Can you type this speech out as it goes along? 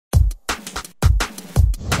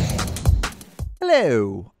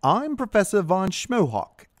Hello, I'm Professor von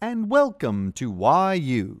Schmohawk, and welcome to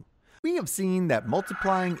YU. We have seen that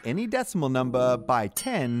multiplying any decimal number by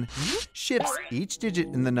 10 shifts each digit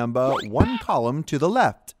in the number one column to the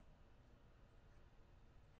left.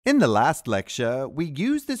 In the last lecture, we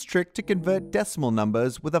used this trick to convert decimal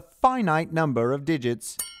numbers with a finite number of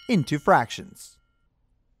digits into fractions.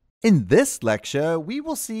 In this lecture, we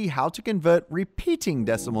will see how to convert repeating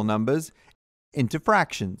decimal numbers into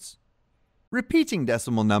fractions. Repeating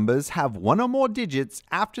decimal numbers have one or more digits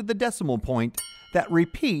after the decimal point that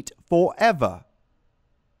repeat forever.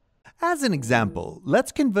 As an example,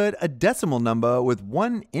 let's convert a decimal number with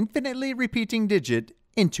one infinitely repeating digit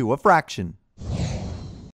into a fraction.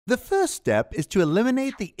 The first step is to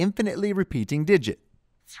eliminate the infinitely repeating digit.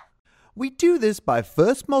 We do this by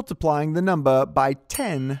first multiplying the number by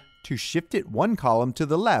 10 to shift it one column to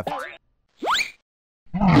the left,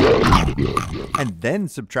 and then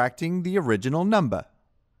subtracting the original number.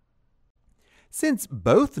 Since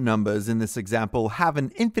both numbers in this example have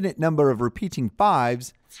an infinite number of repeating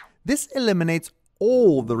fives, this eliminates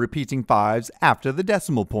all the repeating fives after the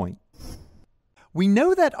decimal point. We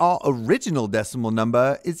know that our original decimal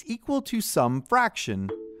number is equal to some fraction,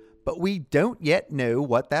 but we don't yet know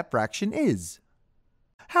what that fraction is.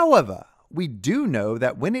 However, we do know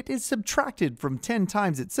that when it is subtracted from 10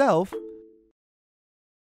 times itself,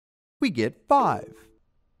 we get 5.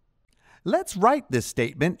 Let's write this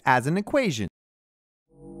statement as an equation.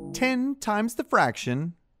 10 times the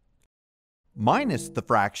fraction minus the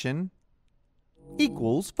fraction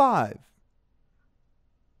equals 5.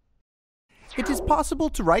 It is possible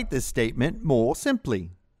to write this statement more simply.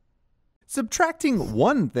 Subtracting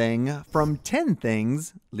one thing from 10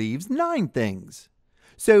 things leaves 9 things.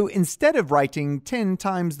 So instead of writing 10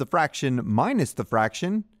 times the fraction minus the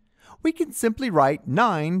fraction, we can simply write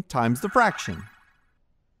 9 times the fraction.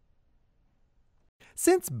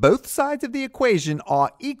 Since both sides of the equation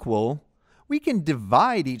are equal, we can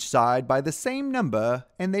divide each side by the same number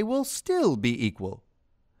and they will still be equal.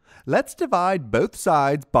 Let's divide both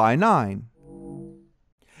sides by 9.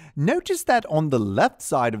 Notice that on the left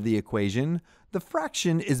side of the equation, the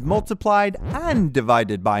fraction is multiplied and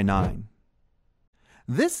divided by 9.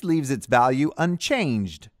 This leaves its value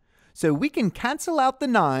unchanged, so we can cancel out the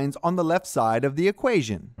 9's on the left side of the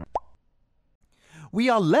equation. We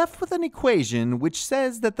are left with an equation which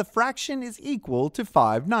says that the fraction is equal to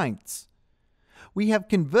 5/9. We have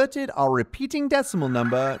converted our repeating decimal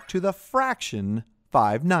number to the fraction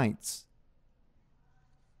 5/9.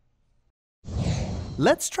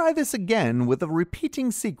 Let's try this again with a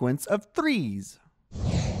repeating sequence of 3's.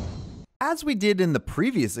 As we did in the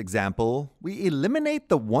previous example, we eliminate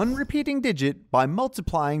the one repeating digit by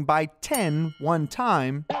multiplying by 10 one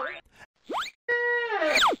time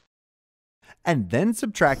and then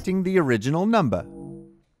subtracting the original number.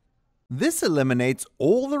 This eliminates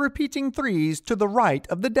all the repeating 3's to the right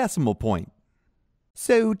of the decimal point.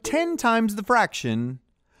 So 10 times the fraction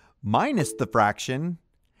minus the fraction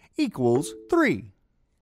equals 3.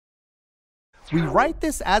 We write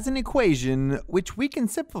this as an equation which we can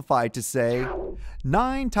simplify to say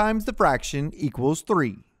 9 times the fraction equals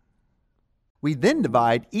 3. We then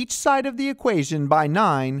divide each side of the equation by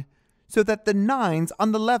 9 so that the 9's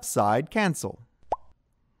on the left side cancel.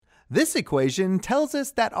 This equation tells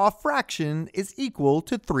us that our fraction is equal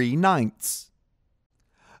to 3/9.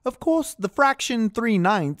 Of course, the fraction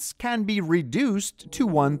 3/9 can be reduced to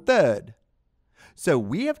 1/3. So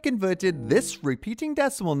we have converted this repeating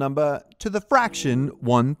decimal number to the fraction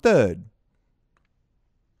 1/3.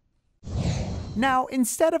 Now,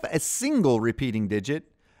 instead of a single repeating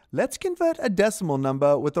digit, let's convert a decimal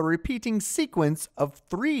number with a repeating sequence of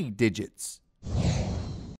 3 digits.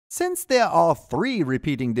 Since there are 3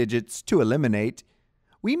 repeating digits to eliminate,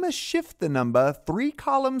 we must shift the number 3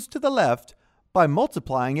 columns to the left by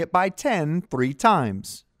multiplying it by 10 3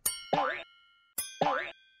 times.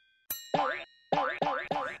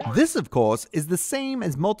 This, of course, is the same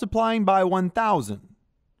as multiplying by 1,000.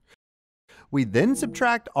 We then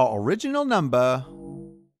subtract our original number,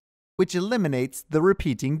 which eliminates the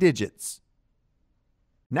repeating digits.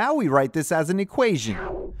 Now we write this as an equation.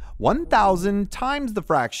 1,000 times the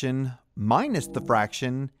fraction minus the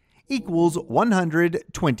fraction equals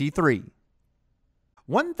 123.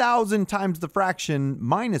 1,000 times the fraction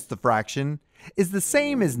minus the fraction is the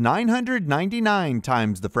same as 999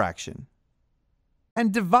 times the fraction.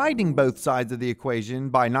 And dividing both sides of the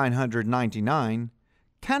equation by 999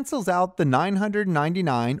 cancels out the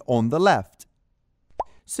 999 on the left.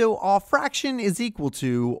 So our fraction is equal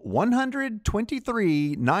to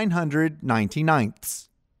 123/999.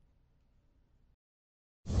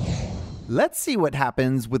 Let's see what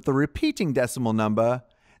happens with the repeating decimal number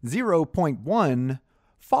 0.1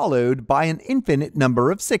 followed by an infinite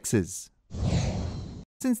number of sixes.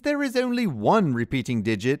 Since there is only one repeating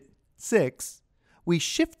digit, 6, we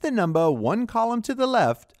shift the number one column to the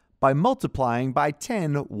left by multiplying by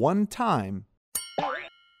 10 one time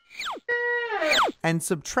and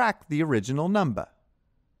subtract the original number.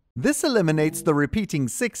 This eliminates the repeating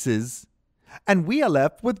sixes, and we are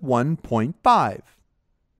left with 1.5.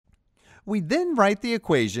 We then write the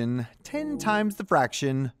equation 10 times the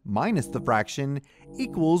fraction minus the fraction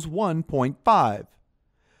equals 1.5,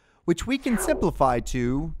 which we can simplify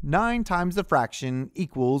to 9 times the fraction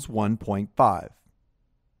equals 1.5.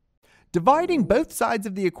 Dividing both sides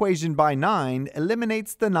of the equation by 9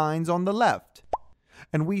 eliminates the 9's on the left,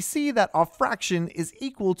 and we see that our fraction is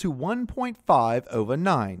equal to 1.5 over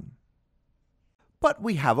 9. But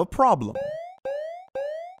we have a problem.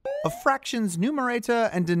 A fraction's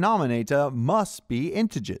numerator and denominator must be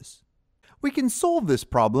integers. We can solve this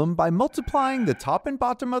problem by multiplying the top and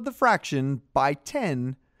bottom of the fraction by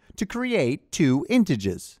 10 to create two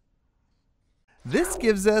integers. This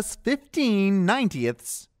gives us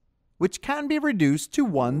 15/90ths, which can be reduced to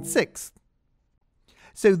 1/6.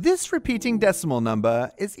 So this repeating decimal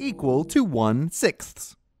number is equal to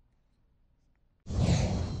 1/6.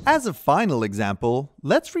 As a final example,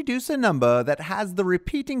 let's reduce a number that has the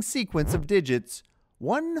repeating sequence of digits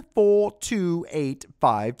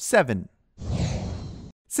 142857.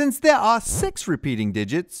 Since there are 6 repeating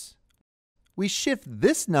digits, we shift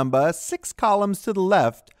this number 6 columns to the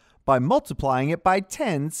left by multiplying it by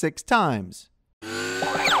 10 6 times,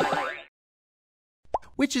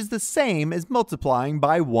 which is the same as multiplying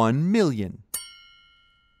by 1,000,000.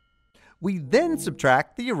 We then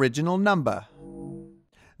subtract the original number.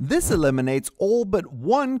 This eliminates all but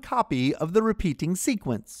one copy of the repeating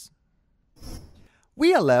sequence.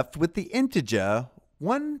 We are left with the integer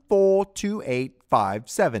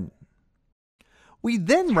 142857. We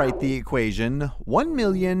then write the equation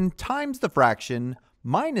 1,000,000 times the fraction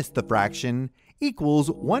minus the fraction equals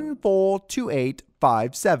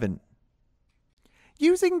 142857.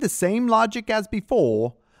 Using the same logic as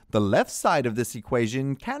before, the left side of this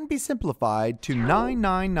equation can be simplified to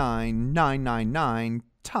 999,999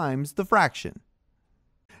 times the fraction.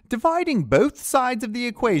 Dividing both sides of the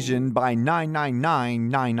equation by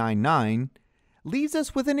 999,999 leaves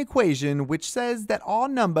us with an equation which says that our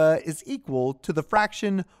number is equal to the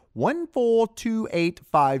fraction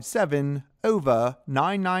 142857 over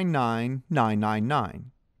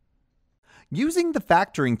 999,999. Using the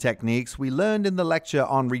factoring techniques we learned in the lecture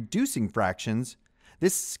on reducing fractions,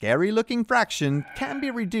 this scary-looking fraction can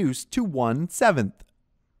be reduced to 1/7.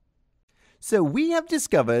 So we have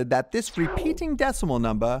discovered that this repeating decimal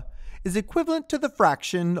number is equivalent to the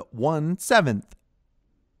fraction 1/7.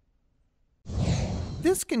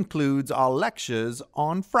 This concludes our lectures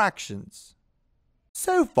on fractions.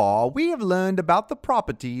 So far, we have learned about the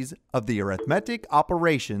properties of the arithmetic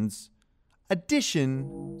operations: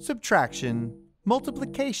 addition, subtraction,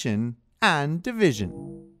 multiplication, and division.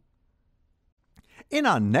 In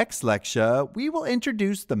our next lecture, we will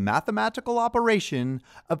introduce the mathematical operation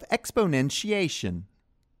of exponentiation.